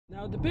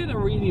Now the bit I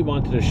really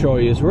wanted to show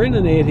you is we're in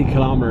an 80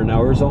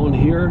 km/h zone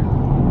here,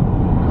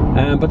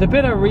 but the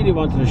bit I really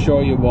wanted to show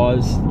you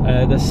was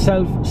the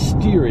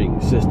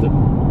self-steering system.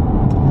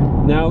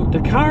 Now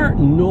the car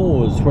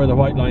knows where the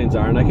white lines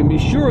are, and I can be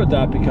sure of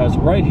that because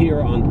right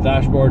here on the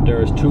dashboard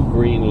there is 2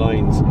 green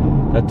lines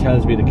that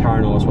tells me the car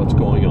knows what's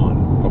going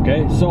on.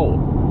 Okay, so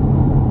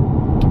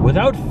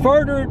without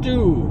further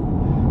ado,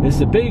 this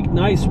is a big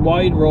nice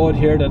wide road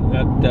here that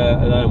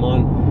I'm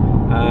on.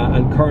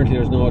 And currently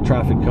there's no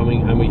traffic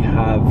coming, and we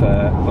have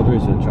there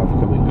is no traffic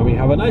coming, and we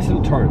have a nice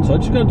little turn. So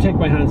I'm just going to take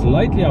my hands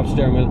lightly off the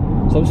steering wheel,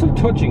 so I'm still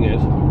touching it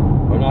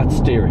but not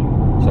steering.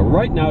 So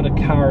right now the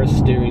car is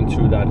steering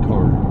through that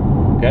corner.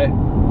 Okay,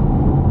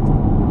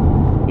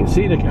 you can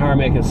see the car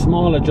making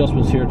small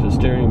adjustments here to the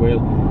steering wheel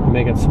and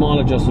making small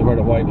adjustments where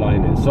the white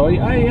line is. So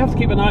I have to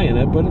keep an eye on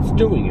it, but it's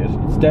doing it.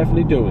 It's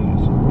definitely doing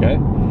it. Okay.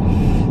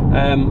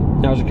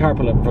 Now there's a car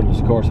pull up in front of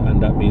us, of course,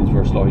 and that means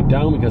we're slowing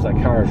down because that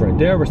car is right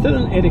there. We're still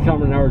in an 80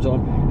 km/h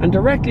zone, and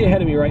directly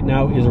ahead of me right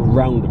now is a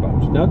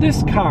roundabout. Now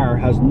this car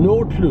has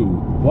no clue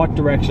what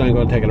direction I'm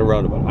going to take in a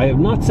roundabout. I have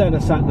not set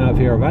a sat nav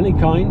here of any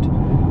kind.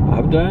 I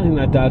haven't done anything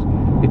like that.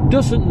 It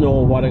doesn't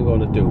know what I'm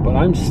going to do, but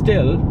I'm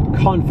still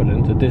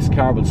confident that this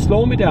car will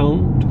slow me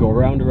down to go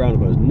around the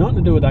roundabout. It's nothing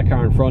to do with that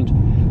car in front.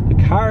 The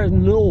car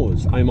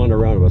knows I'm on a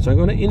roundabout, so I'm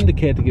going to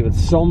indicate to give it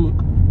some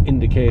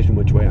indication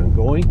which way I'm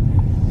going.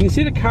 You can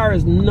see the car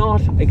is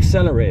not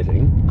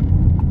accelerating.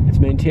 It's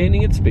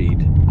maintaining its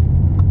speed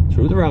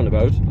through the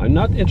roundabout. I'm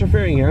not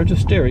interfering here, I'm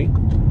just steering.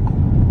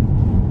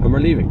 And we're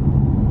leaving.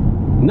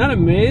 Isn't that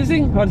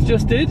amazing what it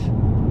just did?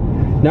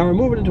 Now we're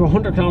moving into a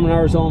 100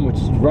 km/h zone, which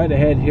is right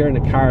ahead here, and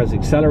the car is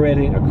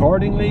accelerating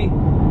accordingly.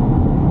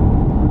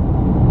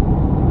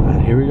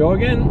 And here we go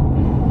again.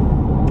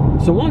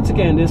 So once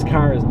again, this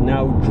car is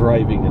now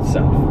driving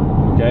itself.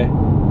 Okay?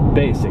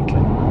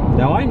 Basically.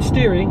 Now I'm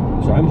steering,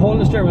 so I'm holding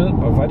the steering wheel,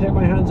 but if I take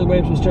my hands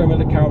away from the steering wheel,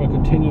 the car will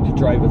continue to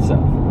drive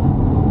itself.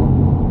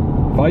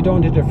 If I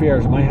don't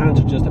interfere, so my hands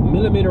are just a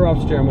millimetre off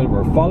the steering wheel,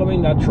 we're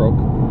following that truck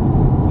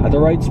at the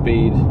right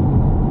speed.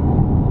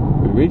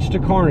 We reached the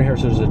corner here,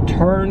 so there's a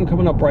turn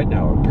coming up right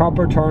now, a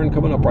proper turn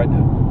coming up right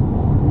now.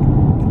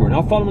 We're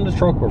not following the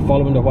truck, we're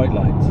following the white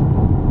lines.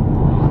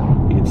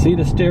 You can see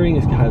the steering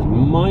has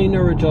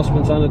minor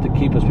adjustments on it to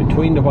keep us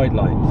between the white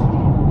lines.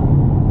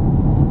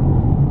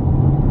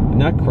 Isn't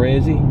that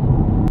crazy?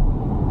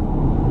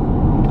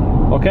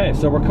 Okay,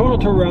 so we're coming up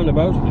to a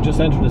roundabout. We just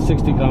entered the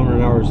 60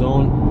 km/h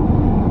zone,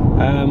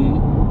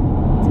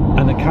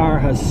 and the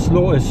car is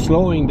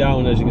slowing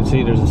down. As you can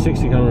see, there's a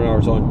 60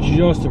 km/h zone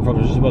just in front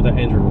of us, just about to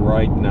enter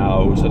right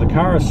now. So the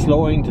car is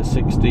slowing to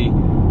 60,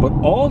 but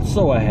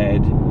also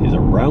ahead is a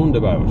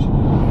roundabout.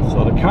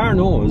 So the car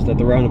knows that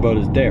the roundabout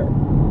is there.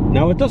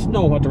 Now it doesn't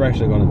know what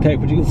direction I'm going to take,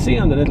 but you can see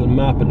on the little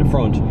map in the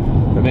front,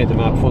 I made the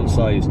map full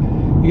size,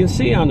 you can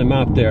see on the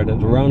map there that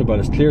the roundabout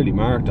is clearly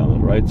marked on it,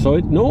 right? So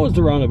it knows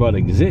the roundabout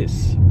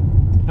exists,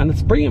 and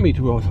it's bringing me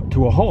to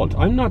a halt.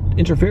 I'm not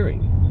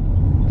interfering.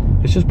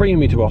 It's just bringing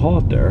me to a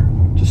halt there,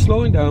 just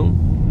slowing down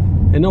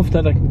enough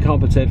that I can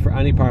compensate for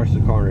any parts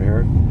of the corner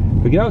here.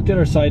 We get out the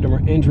other side and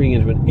we're entering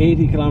into an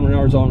 80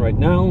 km/h zone right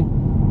now.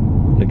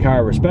 The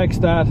car respects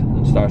that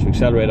and starts to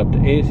accelerate up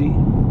to 80.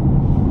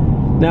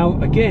 Now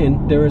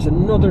again, there is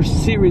another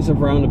series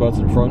of roundabouts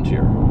in front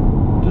here.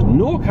 There's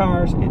no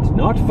cars, it's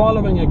not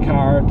following a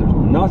car, there's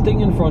nothing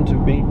in front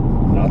of me,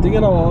 nothing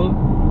at all.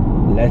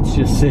 Let's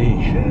just see.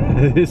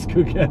 This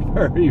could get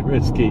very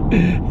risky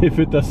if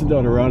it doesn't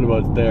know the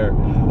roundabout's there.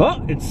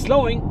 Oh, it's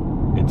slowing.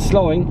 It's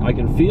slowing. I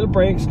can feel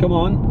brakes come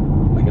on.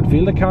 I can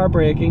feel the car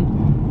braking.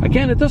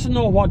 Again, it doesn't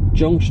know what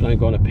junction I'm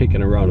going to pick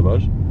in a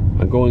roundabout.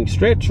 I'm going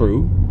straight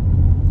through.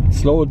 It's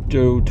slowed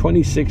to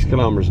 26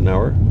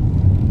 km/h.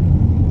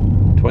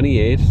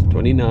 28,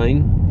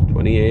 29,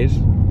 28,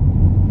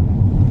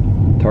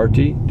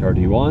 30,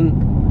 31.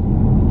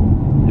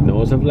 It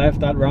knows I've left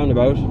that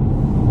roundabout.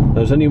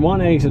 There's only one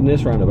exit in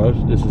this roundabout.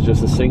 This is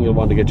just a single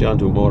one to get you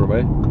onto a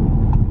motorway.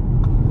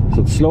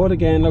 So it's slow it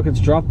again. Look, it's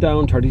dropped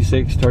down.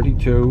 36,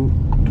 32,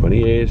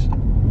 28,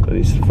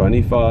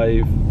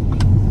 25.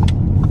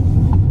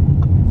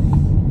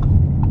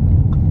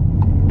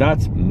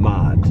 That's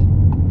mad.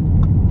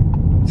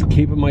 It's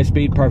keeping my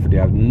speed perfectly.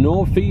 I have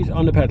no feet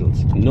on the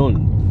pedals.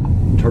 None.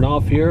 Turn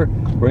off here.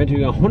 We're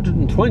entering a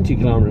 120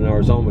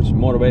 km/h zone, which is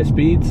motorway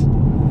speeds.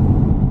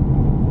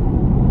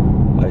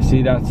 I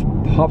see that's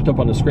popped up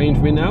on the screen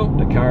for me now.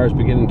 The car is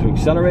beginning to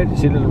accelerate. You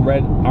see the little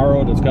red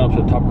arrow that's gone up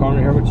to the top corner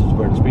here, which is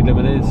where the speed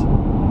limit is.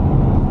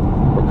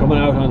 We're coming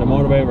out on the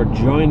motorway. We're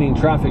joining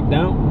traffic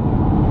now.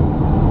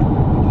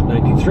 There's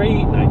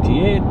 93,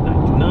 98,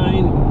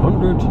 99,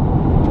 100,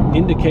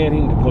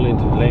 indicating to pull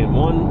into lane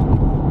 1.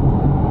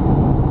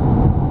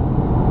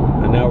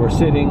 And now we're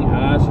sitting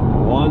at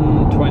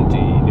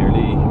 120,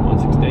 nearly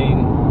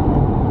 116.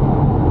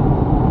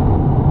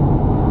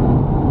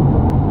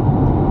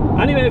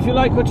 Anyway, if you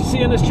like what you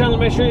see on this channel,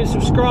 make sure you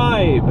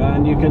subscribe,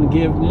 and you can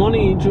give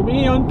money to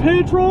me on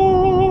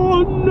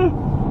Patreon.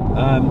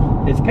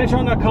 It's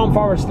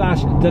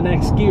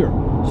patreon.com/thenextgear.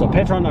 So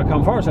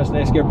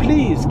patreon.com/thenextgear.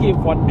 Please give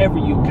whatever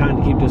you can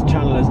to keep this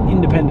channel as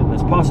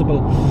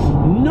possible.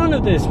 None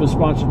of this was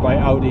sponsored by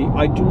Audi.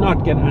 I do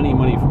not get any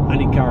money from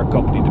any car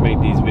company to make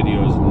these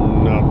videos.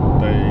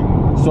 Nothing.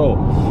 So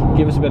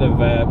give us a bit of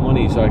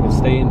money so I can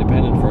stay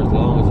independent for as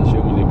long as is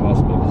humanly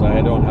possible, because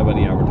I don't have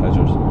any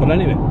advertisers. But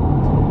anyway,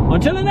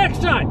 until the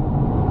next time,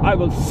 I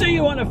will see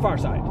you on the far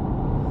side.